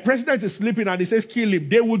 Whether a president is sleeping and he says kill him,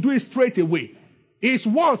 they will do it straight away. His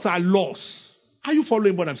words are laws. Are you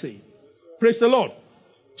following what I'm saying? Praise the Lord.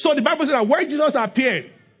 So the Bible says that when Jesus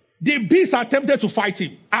appeared, the beasts are tempted to fight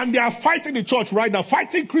him. And they are fighting the church right now,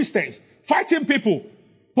 fighting Christians, fighting people.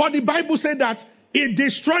 But the Bible said that he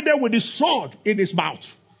destroyed them with the sword in his mouth.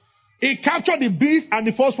 He captured the beast and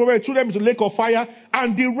the false prophet, threw them into the lake of fire,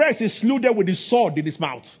 and the rest he slew them with the sword in his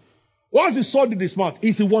mouth. What's the sword in his mouth?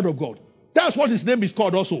 It's the word of God. That's what his name is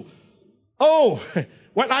called also. Oh,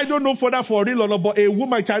 well, I don't know further for real or not, but a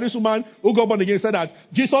woman, Chinese woman who got born again said that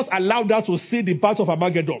Jesus allowed her to see the battle of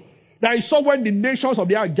Armageddon. That he saw when the nations of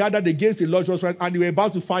the earth gathered against the Lord Jesus Christ and they were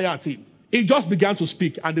about to fire at him. He just began to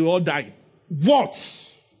speak and they all died. What?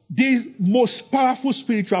 The most powerful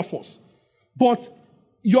spiritual force. But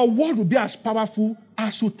your word will be as powerful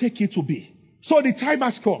as you take it to be. So the time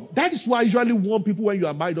has come. That is why I usually warn people when you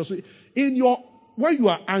are married also. When you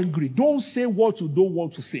are angry, don't say what you don't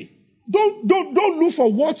want to say. Don't look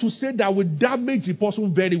for what to say that will damage the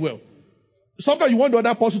person very well. Sometimes you want the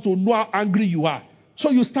other person to know how angry you are. So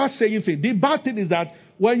you start saying things. The bad thing is that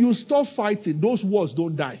when you stop fighting, those words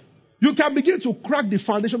don't die. You can begin to crack the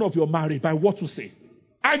foundation of your marriage by what to say.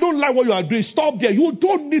 I don't like what you are doing. Stop there. You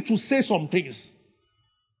don't need to say some things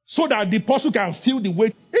so that the person can feel the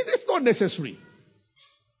weight. It's not necessary.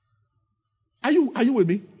 Are you with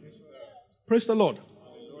me? Yes, praise the Lord.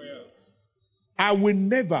 Hallelujah. I will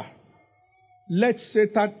never let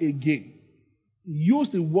Satan again use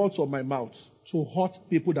the words of my mouth to hurt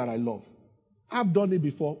people that I love. I've done it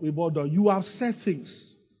before. We've all done. You have said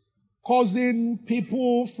things. Causing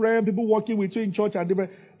people, friends, people working with you in church and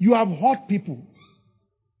different. You have hurt people.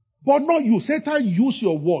 But not you. Satan used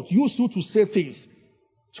your words. Used you to say things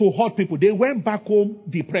to hurt people. They went back home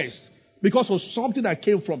depressed because of something that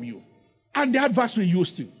came from you. And the adversary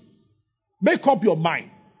used you. Make up your mind.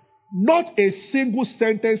 Not a single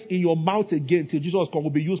sentence in your mouth again till Jesus comes will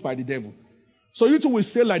be used by the devil. So you two will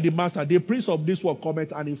say like the master, the prince of this world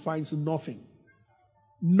cometh and he finds nothing.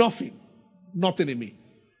 Nothing. Nothing in me.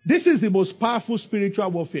 This is the most powerful spiritual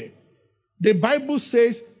warfare. The Bible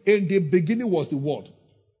says in the beginning was the Word.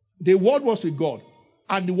 The Word was with God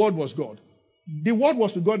and the Word was God. The Word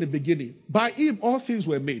was with God in the beginning. By Him all things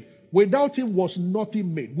were made. Without Him was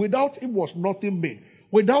nothing made. Without Him was nothing made.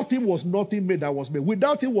 Without Him was nothing made that was made.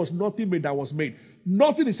 Without Him was nothing made that was made.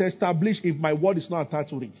 Nothing is established if my word is not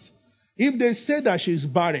attached to it. If they say that she is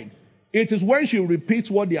barren, it is when she repeats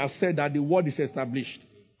what they have said that the word is established.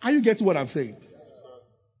 Are you getting what I'm saying?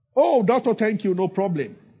 Oh, doctor, thank you, no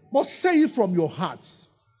problem. But say it from your heart.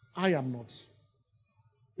 I am not.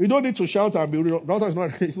 You don't need to shout and be rude. Doctor is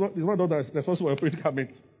not, it's not doctor that's responsible for a predicament.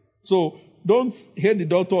 So don't hear the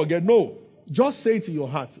doctor again. No. Just say it in your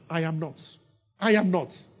heart. I am not. I am not.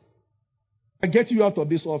 I get you out of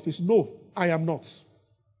this office. No, I am not.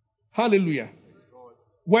 Hallelujah.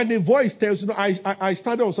 When a voice tells you, I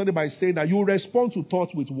started on Sunday by saying that you respond to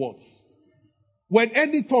thoughts with words. When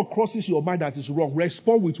any thought crosses your mind that is wrong,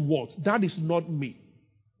 respond with words. That is not me.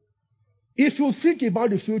 If you think about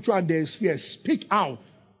the future and there is fear, speak out.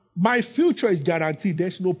 My future is guaranteed.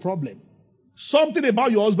 There's no problem. Something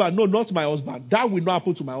about your husband. No, not my husband. That will not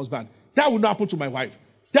happen to my husband. That will not happen to my wife.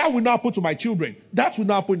 That will not happen to my children. That will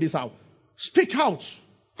not happen in this house. Speak out.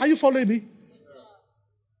 Are you following me?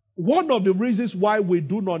 One of the reasons why we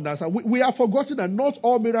do not understand, we have forgotten that not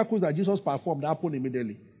all miracles that Jesus performed happened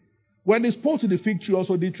immediately. When he spoke to the fig tree,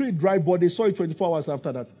 also the tree dried, but they saw it 24 hours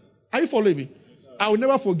after that. Are you following me? I will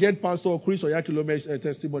never forget Pastor Chris Oyachilome's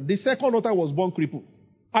testimony. The second daughter was born crippled.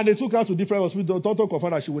 And they took her to different hospitals. The doctor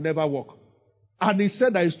confirmed that she would never walk. And he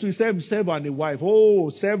said that he said himself and the wife,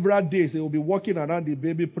 several days they will be walking around the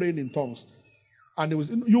baby praying in tongues. And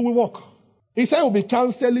you will walk. He said he will be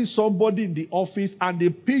counseling somebody in the office and the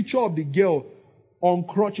picture of the girl on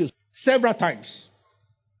crutches several times.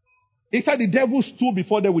 He said the devil stood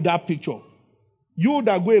before them with that picture. You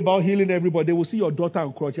that go about healing everybody, they will see your daughter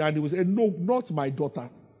on crutches and they will say, no, not my daughter.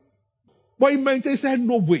 But he said,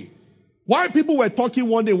 no way. While people were talking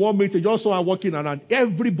one day, one minute, they just saw her walking around.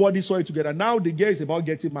 Everybody saw it together. Now the girl is about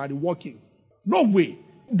getting married, walking. No way.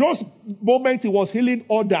 Those moments he was healing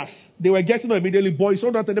others, they were getting up immediately. But his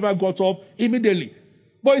own daughter never got up immediately.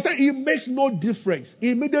 But he said it makes no difference.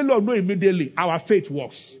 Immediately or no immediately, our faith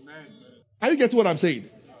works. Amen. Are you getting what I'm saying?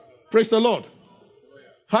 Praise the Lord.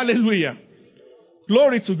 Hallelujah.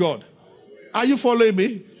 Glory to God. Are you following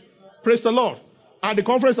me? Praise the Lord. At the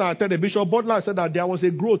conference I attended, Bishop Butler said that there was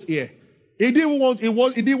a growth here. He didn't want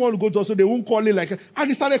to go to, so they won't call it like, and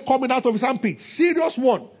he started coming out of his armpit. Serious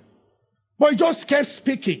one. But he just kept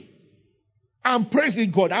speaking and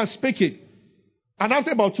praising God and speaking. And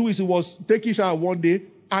after about 2 weeks, he was taking shower one day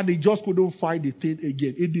and he just couldn't find the thing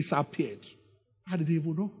again. It disappeared. I didn't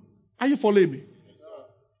even know. Are you following me?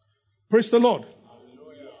 Praise the Lord.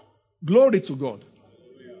 Hallelujah. Glory to God.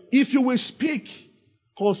 Hallelujah. If you will speak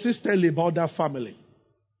consistently about that family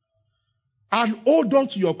and hold on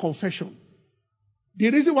to your confession. The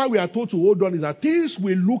reason why we are told to hold on is that things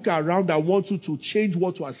will look around and want you to change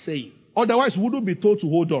what you are saying. Otherwise, we wouldn't be told to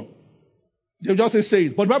hold on. They'll just say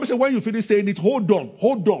it. But the Bible says when you finish saying it, hold on,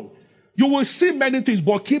 hold on. You will see many things,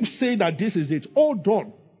 but keep saying that this is it. Hold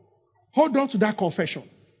on. Hold on to that confession.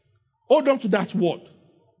 Hold on to that word.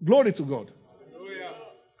 Glory to God. Hallelujah.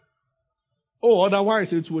 Oh,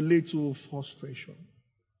 otherwise it will lead to frustration.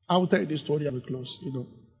 I will tell you this story and we close.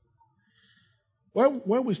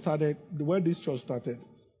 When we started, when this church started,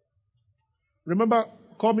 remember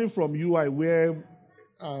coming from UI where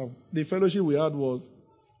the fellowship we had was,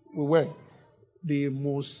 we were the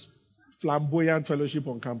most flamboyant fellowship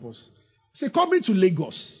on campus. Say, coming to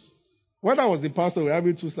Lagos. When I was the pastor, we were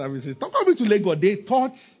having 2 services. Coming to Lagos, they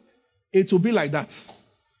thought it would be like that.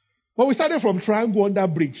 But we started from Triangle Under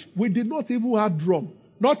Bridge. We did not even have drum.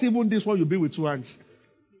 Not even this one you be with 2 hands.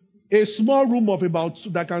 A small room of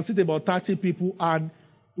that can sit about 30 people, and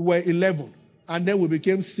we were 11. And then we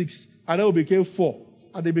became 6. And then we became 4.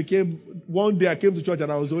 And they became, one day I came to church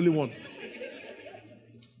and I was the only one.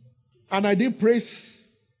 And I did praise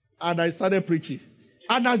and I started preaching.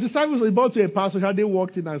 And as the service was about to end, Pastor Shade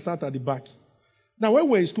walked in and sat at the back. Now when we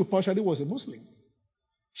were in school, Pastor Shade was a Muslim.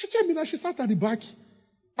 She came in and she sat at the back.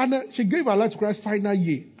 And she gave her life to Christ final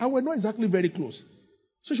year. And we're not exactly very close.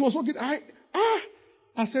 So she was walking.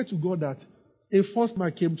 I said to God that a first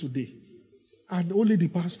man came today. And only the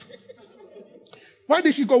pastor. Why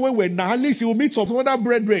did she go when we're now? At least she will meet some other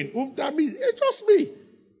brethren. That means it's just me.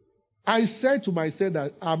 I said to myself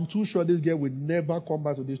that I'm too sure this girl will never come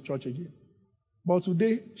back to this church again. But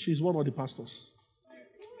today, she's one of the pastors.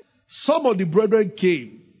 Some of the brethren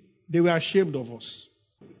came. They were ashamed of us.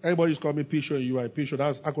 Everybody used to call me Pisho and UI. Pisho,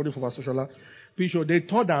 that's according to Pastor Shola. Pisho, they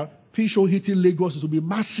thought that Pisho hitting Lagos is to be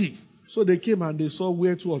massive. So they came and they saw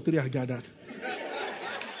where 2 or 3 are gathered.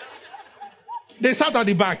 They sat at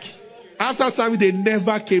the back. After service, they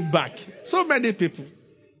never came back. So many people.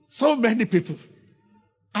 So many people.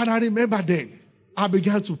 And I remember then, I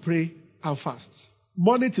began to pray and fast.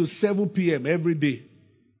 Monday till 7 p.m. every day.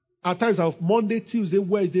 At times, Monday, Tuesday,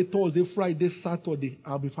 Wednesday, Thursday, Friday, Saturday,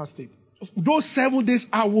 I'll be fasting. Those 7 days,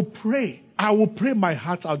 I will pray. I will pray my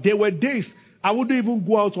heart out. There were days I wouldn't even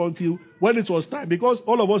go out until when it was time. Because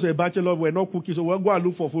all of us were bachelors, we're not cooking, so we'll go and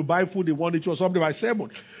look for food, buy food in 1 or something by 7.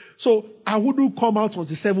 So I wouldn't come out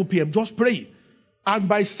until 7 p.m. just praying. And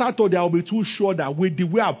by Saturday, I'll be too sure that with the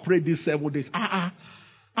way I prayed these 7 days,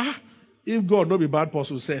 if God not be bad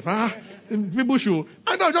person, safe, people should,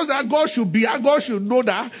 I know just that God should be, and God should know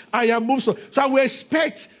that I am moved. So I will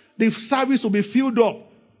expect the service to be filled up,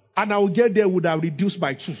 and I will get there would have reduced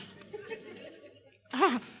by 2.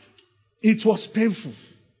 It was painful.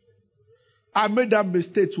 I made that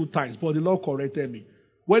mistake 2 times, but the Lord corrected me.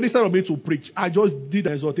 When instead of me to preach, I just did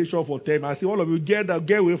an exhortation for 10. I said, all of you get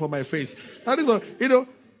away from my face. That is,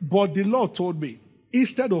 but the Lord told me,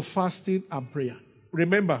 instead of fasting and prayer,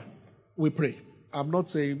 remember, we pray. I'm not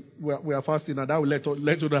saying we are fasting and that will let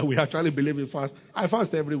you know that we actually believe in fast. I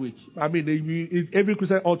fast every week. I mean, every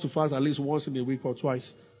Christian ought to fast at least once in a week or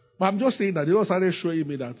twice. But I'm just saying that the Lord started showing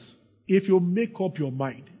me that if you make up your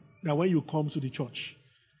mind that when you come to the church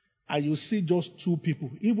and you see just 2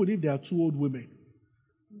 people, even if they are 2 old women,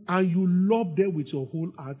 and you love them with your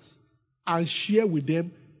whole heart and share with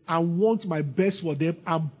them and want my best for them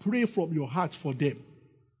and pray from your heart for them,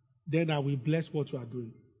 then I will bless what you are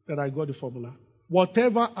doing. Then I got the formula.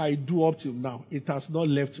 Whatever I do up till now, it has not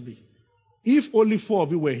left me. If only 4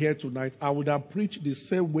 of you were here tonight, I would have preached the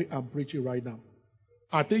same way I'm preaching right now.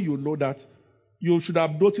 I think you know that. You should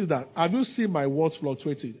have noticed that. Have you seen my words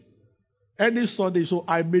fluctuating? Any Sunday, so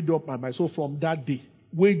I made up my mind. So from that day,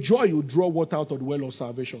 with joy you draw water out of the well of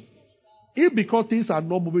salvation. If because things are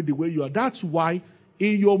not moving the way you are, that's why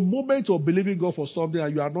in your moment of believing God for something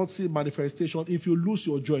and you are not seeing manifestation, if you lose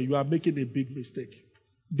your joy, you are making a big mistake.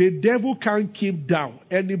 The devil can't keep down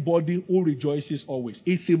anybody who rejoices always.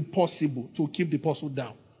 It's impossible to keep the person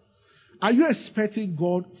down. Are you expecting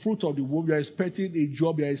God, fruit of the womb? You are expecting a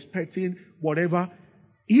job, you are expecting whatever.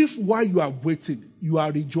 If while you are waiting, you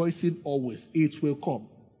are rejoicing always, it will come.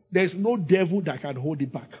 There's no devil that can hold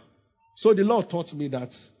it back. So the Lord taught me that,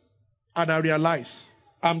 and I realized,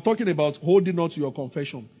 I'm talking about holding on to your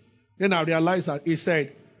confession. Then I realized that He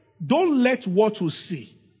said, don't let what you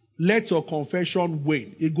see, let your confession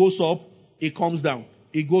wane. It goes up, it comes down.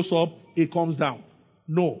 It goes up, it comes down.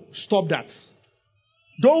 No, stop that.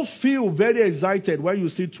 Don't feel very excited when you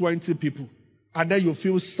see 20 people, and then you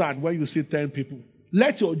feel sad when you see 10 people.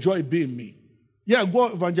 Let your joy be in me. Yeah, go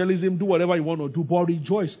evangelism, do whatever you want to do, but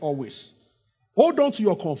rejoice always. Hold on to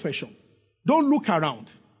your confession. Don't look around.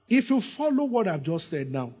 If you follow what I've just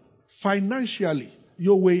said now, financially,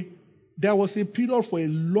 your way, there was a period for a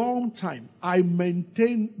long time I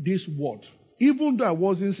maintained this word, even though I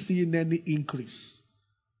wasn't seeing any increase.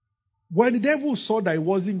 When the devil saw that I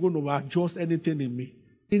wasn't going to adjust anything in me,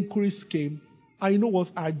 increase came. And you know what?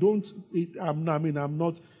 I'm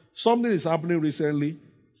not. Something is happening recently.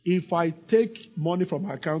 If I take money from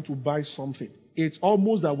my account to buy something, it's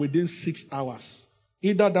almost that within 6 hours,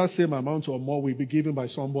 either that same amount or more will be given by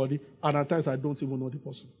somebody, and at times I don't even know the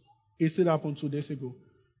person. It still happened 2 days ago.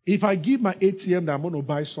 If I give my ATM that I'm going to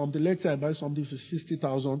buy something, let's say I buy something for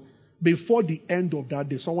 60,000, before the end of that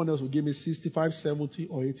day, someone else will give me 65, 70,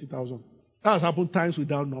 or 80,000. That has happened times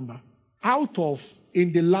without number. Out of,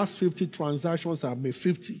 in the last 50 transactions I've made,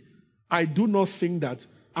 50, I do not think that,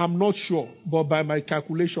 I'm not sure, but by my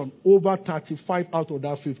calculation, over 35 out of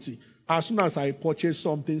that 50, as soon as I purchase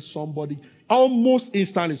something, somebody, almost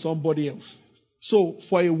instantly somebody else. So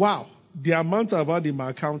for a while, the amount I've had in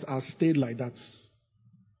my account has stayed like that.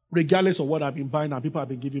 Regardless of what I've been buying and people have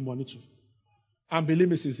been giving money to. And believe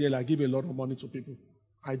me sincerely, I give a lot of money to people.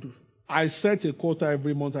 I do. I set a quota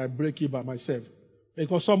every month, I break it by myself.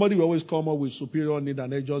 Because somebody will always come up with superior need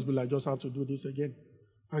and they just be like, I just have to do this again.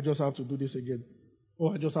 I just have to do this again. Oh,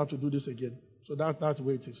 I just have to do this again. So that's the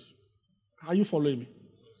way it is. Are you following me?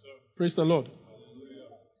 Yes, sir. Praise the Lord.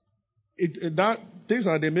 Things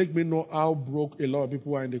that they make me know how broke a lot of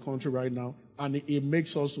people are in the country right now. And it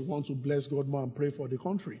makes us want to bless God more and pray for the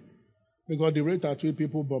country. Because the rate at which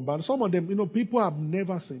people bombard, some of them, people I've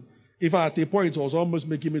never seen. If at a point it was almost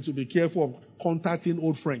making me to be careful of contacting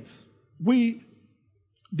old friends.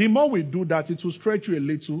 The more we do that, it will stretch you a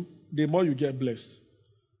little, the more you get blessed.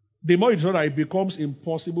 The more you know that it becomes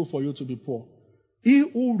impossible for you to be poor. He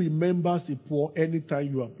who remembers the poor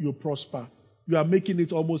anytime you prosper, you are making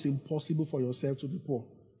it almost impossible for yourself to be poor.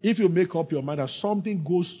 If you make up your mind that something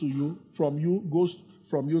goes from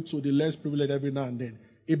you to the less privileged every now and then,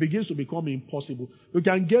 it begins to become impossible. You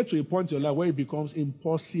can get to a point in your life where it becomes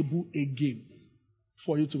impossible again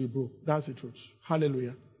for you to be broke. That's the truth.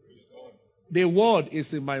 Hallelujah. The word is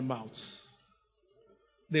in my mouth.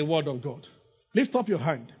 The word of God. Lift up your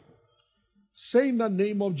hand. Say in the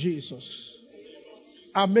name of Jesus,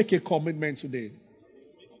 I make a commitment today.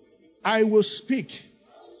 I will speak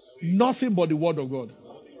nothing but the word of God.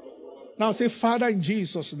 Now say, Father, in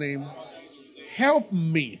Jesus' name, help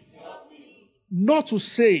me not to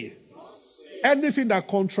say anything that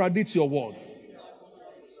contradicts your word.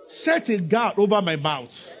 Set a guard over my mouth,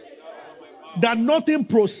 that nothing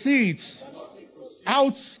proceeds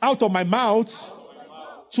out of my mouth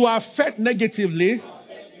to affect negatively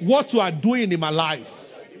what you are doing in my life.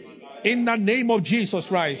 In the name of Jesus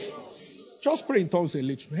Christ. Just pray in tongues a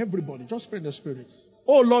little. Everybody, just pray in the Spirit.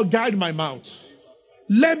 Oh Lord, guide my mouth.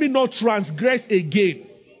 Let me not transgress again.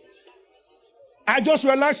 I just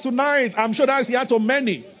realized tonight, I'm sure that's here to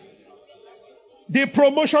many. The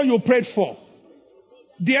promotion you prayed for,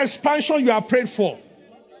 the expansion you have prayed for,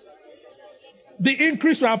 the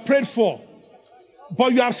increase you have prayed for,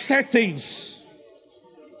 but you have said things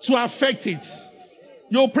to affect it.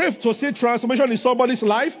 You pray to see transformation in somebody's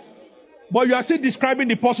life, but you are still describing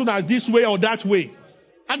the person as this way or that way.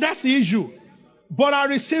 And that's the issue. But I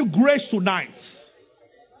receive grace tonight.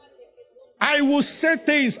 I will say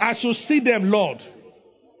things as you see them, Lord.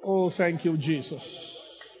 Oh, thank you, Jesus.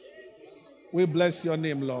 We bless your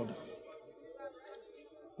name, Lord.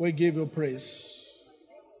 We give you praise.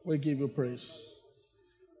 We give you praise.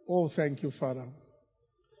 Oh, thank you, Father.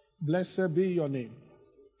 Blessed be your name.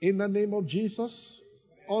 In the name of Jesus,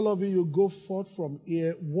 all of you go forth from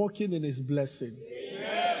here walking in his blessing.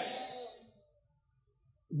 Amen.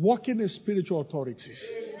 Walking in spiritual authority.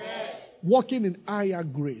 Amen. Walking in higher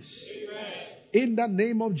grace. Amen. In the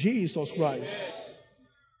name of Jesus Christ. Amen.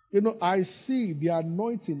 You know, I see the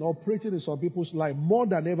anointing operating in some people's life more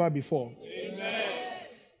than ever before. Amen.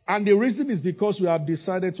 And the reason is because we have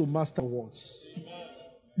decided to master words. Amen.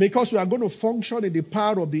 Because we are going to function in the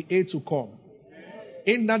power of the age to come.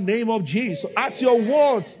 In the name of Jesus. At your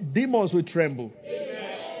words, demons will tremble.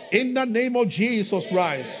 Amen. In the name of Jesus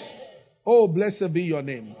Christ. Oh, blessed be your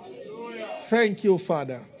name. Thank you,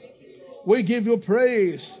 Father. We give you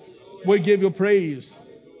praise. We give you praise.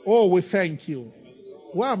 Oh, we thank you.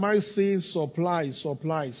 Why am I seeing supplies?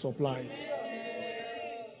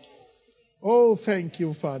 Oh, thank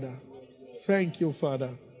you, Father. Thank you,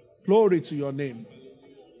 Father. Glory to your name.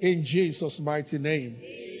 In Jesus' mighty name.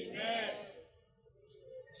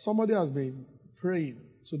 Somebody has been praying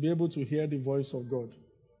to be able to hear the voice of God.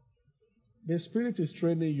 The Spirit is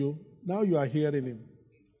training you. Now you are hearing Him.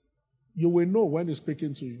 You will know when He's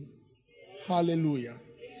speaking to you. Hallelujah.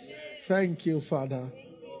 Thank you, Father.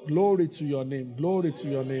 Glory to your name. Glory to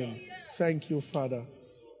your name. Thank you, Father.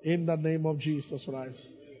 In the name of Jesus Christ.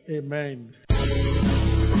 Amen.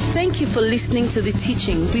 Thank you for listening to the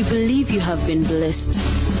teaching. We believe you have been blessed.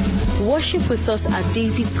 Worship with us at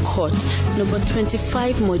David's Court, number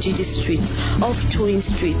 25 Mojidi Street, off Toyin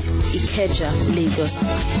Street, Ikeja, Lagos.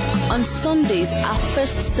 On Sundays, our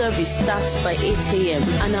first service starts by 8 a.m.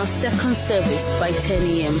 and our second service by 10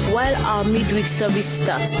 a.m., while our midweek service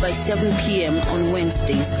starts by 7 p.m. on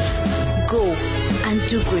Wednesdays. Go and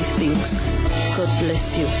do great things. God bless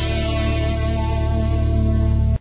you.